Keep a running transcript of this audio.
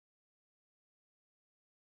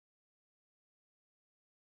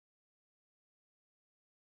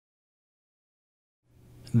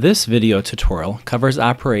This video tutorial covers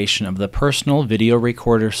operation of the Personal Video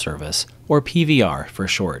Recorder Service, or PVR for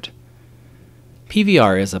short.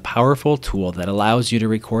 PVR is a powerful tool that allows you to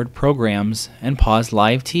record programs and pause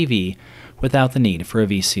live TV without the need for a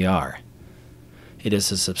VCR. It is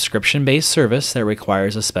a subscription-based service that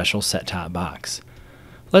requires a special set-top box.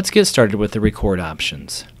 Let's get started with the record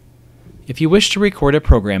options. If you wish to record a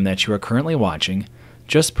program that you are currently watching,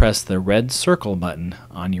 just press the red circle button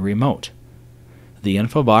on your remote. The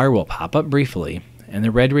info bar will pop up briefly, and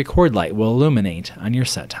the red record light will illuminate on your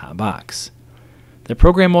set-top box. The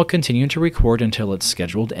program will continue to record until its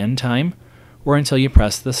scheduled end time, or until you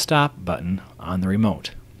press the stop button on the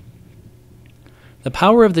remote. The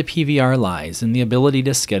power of the PVR lies in the ability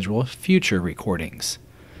to schedule future recordings.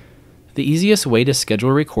 The easiest way to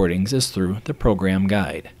schedule recordings is through the program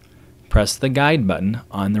guide. Press the guide button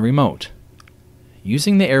on the remote.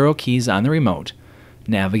 Using the arrow keys on the remote,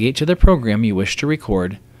 navigate to the program you wish to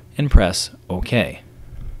record and press OK.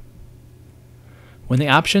 When the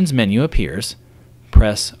Options menu appears,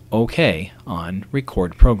 press OK on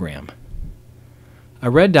Record Program. A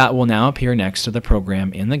red dot will now appear next to the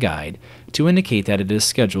program in the guide to indicate that it is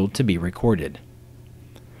scheduled to be recorded.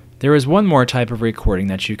 There is one more type of recording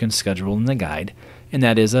that you can schedule in the guide, and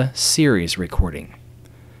that is a series recording.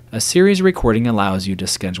 A series recording allows you to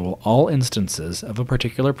schedule all instances of a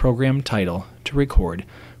particular program title to record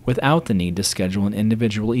without the need to schedule an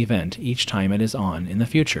individual event each time it is on in the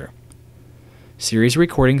future. Series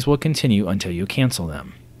recordings will continue until you cancel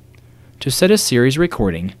them. To set a series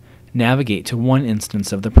recording, navigate to one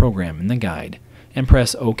instance of the program in the guide and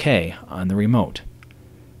press OK on the remote.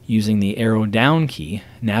 Using the arrow down key,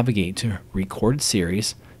 navigate to Record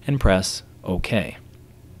Series and press OK.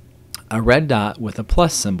 A red dot with a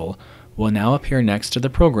plus symbol will now appear next to the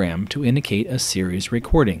program to indicate a series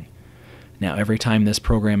recording. Now every time this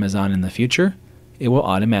program is on in the future, it will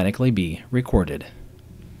automatically be recorded.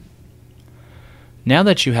 Now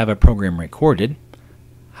that you have a program recorded,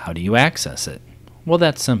 how do you access it? Well,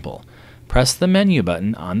 that's simple. Press the menu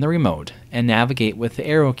button on the remote and navigate with the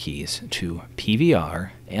arrow keys to PVR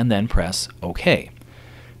and then press OK.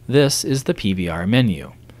 This is the PVR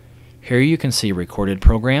menu. Here you can see recorded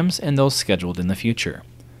programs and those scheduled in the future.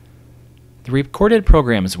 The Recorded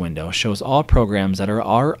Programs window shows all programs that are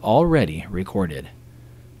already recorded.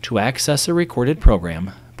 To access a recorded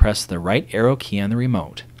program, press the right arrow key on the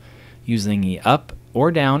remote. Using the up or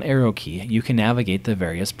down arrow key, you can navigate the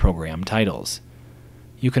various program titles.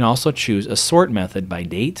 You can also choose a sort method by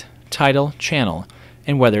date, title, channel,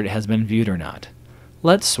 and whether it has been viewed or not.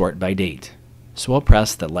 Let's sort by date. So we'll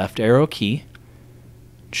press the left arrow key,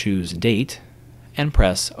 choose Date, and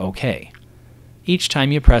press OK. Each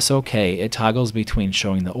time you press OK, it toggles between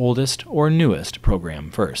showing the oldest or newest program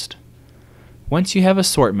first. Once you have a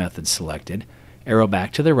sort method selected, arrow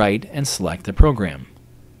back to the right and select the program.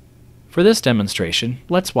 For this demonstration,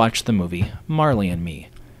 let's watch the movie Marley and Me.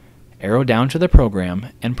 Arrow down to the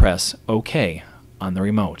program and press OK on the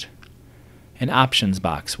remote. An options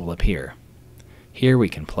box will appear. Here we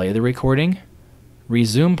can play the recording,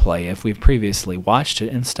 resume play if we've previously watched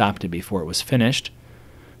it and stopped it before it was finished.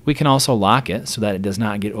 We can also lock it so that it does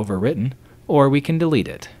not get overwritten, or we can delete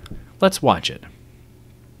it. Let's watch it.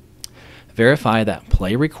 Verify that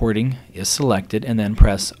Play Recording is selected and then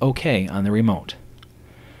press OK on the remote.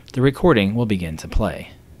 The recording will begin to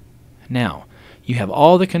play. Now, you have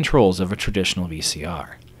all the controls of a traditional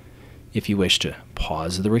VCR. If you wish to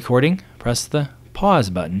pause the recording, press the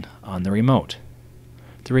Pause button on the remote.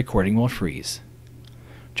 The recording will freeze.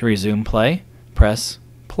 To resume play, press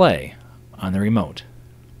Play on the remote.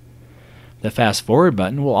 The Fast Forward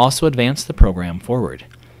button will also advance the program forward.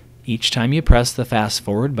 Each time you press the Fast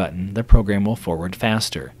Forward button, the program will forward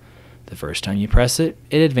faster. The first time you press it,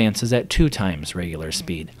 it advances at 2 times regular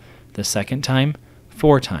speed. The second time,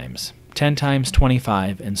 4 times, 10 times,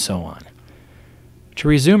 25, and so on. To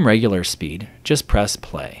resume regular speed, just press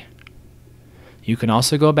Play. You can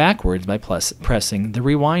also go backwards by pressing the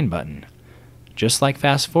Rewind button. Just like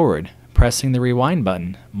Fast Forward, pressing the Rewind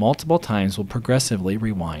button multiple times will progressively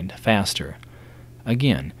rewind faster.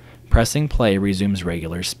 Again, pressing Play resumes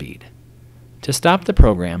regular speed. To stop the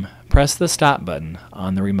program, press the Stop button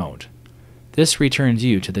on the remote. This returns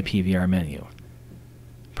you to the PVR menu.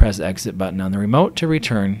 Press Exit button on the remote to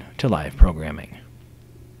return to live programming.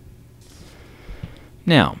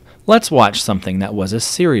 Now, let's watch something that was a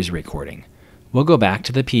series recording. We'll go back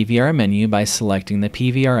to the PVR menu by selecting the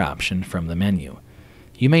PVR option from the menu.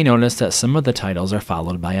 You may notice that some of the titles are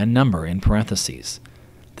followed by a number in parentheses.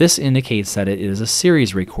 This indicates that it is a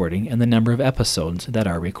series recording and the number of episodes that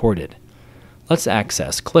are recorded. Let's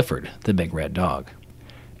access Clifford, the Big Red Dog.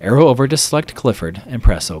 Arrow over to select Clifford and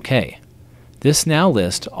press OK. This now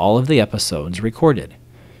lists all of the episodes recorded.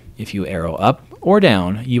 If you arrow up or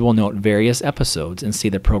down, you will note various episodes and see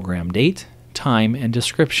the program date, time, and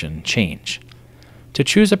description change. To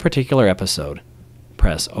choose a particular episode,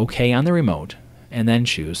 press OK on the remote and then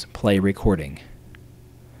choose Play Recording.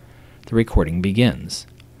 The recording begins.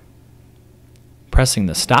 Pressing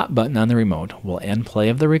the Stop button on the remote will end play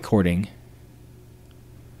of the recording.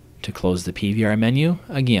 To close the PVR menu,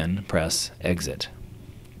 again press Exit.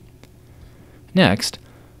 Next,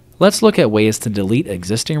 let's look at ways to delete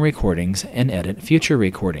existing recordings and edit future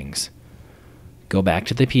recordings. Go back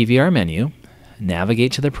to the PVR menu,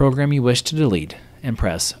 navigate to the program you wish to delete, and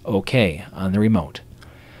press OK on the remote.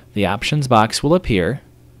 The options box will appear.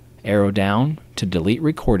 Arrow down to delete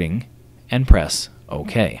recording and press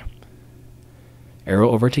OK.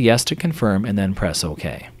 Arrow over to Yes to confirm and then press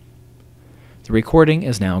OK. The recording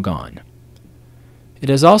is now gone. It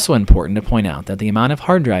is also important to point out that the amount of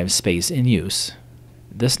hard drive space in use,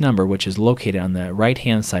 this number which is located on the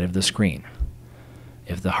right-hand side of the screen.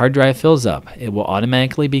 If the hard drive fills up, it will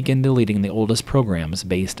automatically begin deleting the oldest programs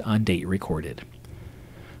based on date recorded.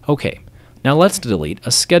 Okay, now let's delete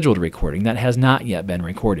a scheduled recording that has not yet been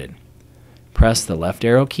recorded. Press the left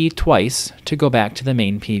arrow key twice to go back to the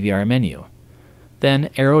main PVR menu. Then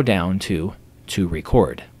arrow down to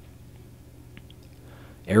Record.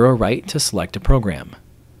 Arrow right to select a program.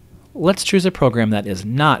 Let's choose a program that is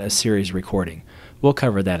not a series recording. We'll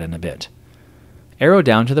cover that in a bit. Arrow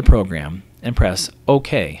down to the program and press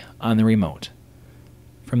OK on the remote.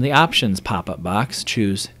 From the Options pop-up box,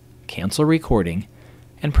 choose Cancel Recording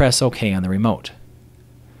and press OK on the remote.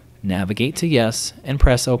 Navigate to Yes and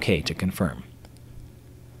press OK to confirm.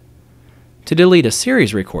 To delete a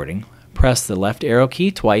series recording, press the left arrow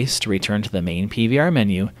key twice to return to the main PVR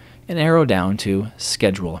menu and arrow down to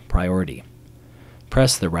Schedule Priority.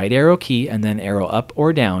 Press the right arrow key and then arrow up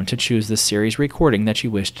or down to choose the series recording that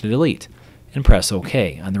you wish to delete, and press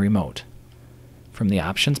OK on the remote. From the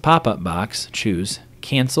Options pop-up box, choose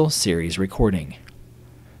Cancel Series Recording.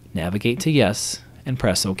 Navigate to Yes and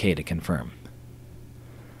press OK to confirm.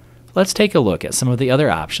 Let's take a look at some of the other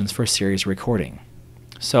options for series recording.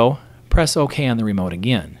 So, press OK on the remote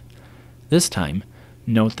again. This time,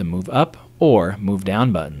 note the Move Up or Move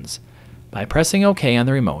Down buttons. By pressing OK on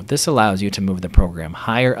the remote, this allows you to move the program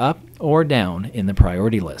higher up or down in the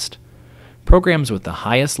priority list. Programs with the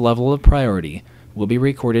highest level of priority will be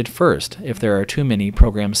recorded first if there are too many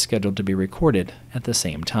programs scheduled to be recorded at the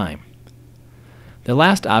same time. The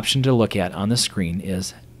last option to look at on the screen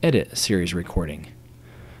is Edit Series Recording.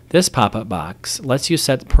 This pop-up box lets you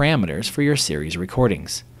set parameters for your series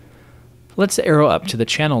recordings. Let's arrow up to the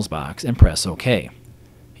Channels box and press OK.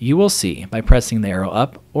 You will see by pressing the arrow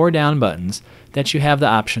up or down buttons that you have the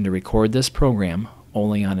option to record this program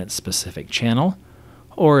only on its specific channel,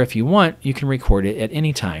 or if you want, you can record it at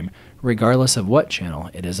any time, regardless of what channel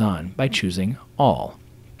it is on, by choosing All.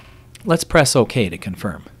 Let's press OK to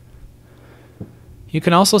confirm. You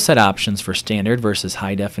can also set options for standard versus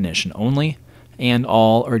high definition only, and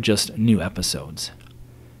all or just new episodes.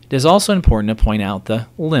 It is also important to point out the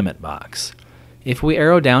Limit box. If we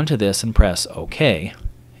arrow down to this and press OK,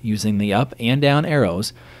 using the up and down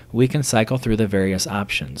arrows, we can cycle through the various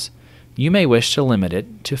options. You may wish to limit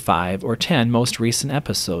it to 5 or 10 most recent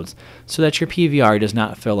episodes so that your PVR does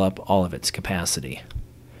not fill up all of its capacity.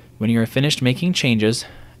 When you are finished making changes,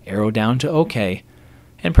 arrow down to OK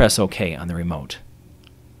and press OK on the remote.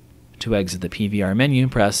 To exit the PVR menu,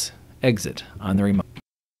 press Exit on the remote.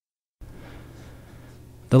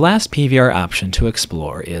 The last PVR option to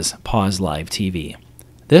explore is Pause Live TV.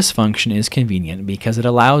 This function is convenient because it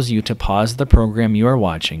allows you to pause the program you are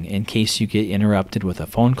watching in case you get interrupted with a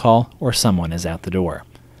phone call or someone is at the door.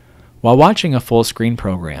 While watching a full screen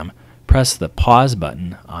program, press the Pause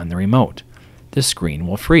button on the remote. The screen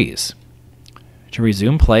will freeze. To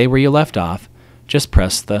resume play where you left off, just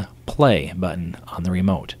press the Play button on the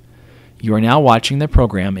remote. You are now watching the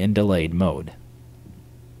program in delayed mode.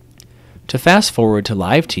 To fast forward to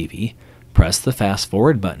live TV, press the Fast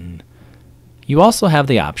Forward button. You also have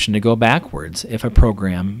the option to go backwards if a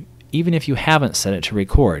program, even if you haven't set it to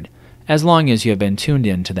record, as long as you have been tuned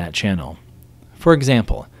in to that channel. For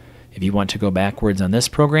example, if you want to go backwards on this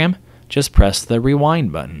program, just press the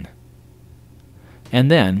Rewind button.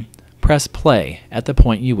 And then press Play at the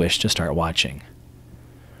point you wish to start watching.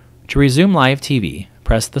 To resume live TV,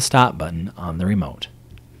 press the Stop button on the remote.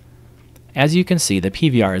 As you can see, the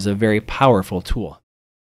PVR is a very powerful tool.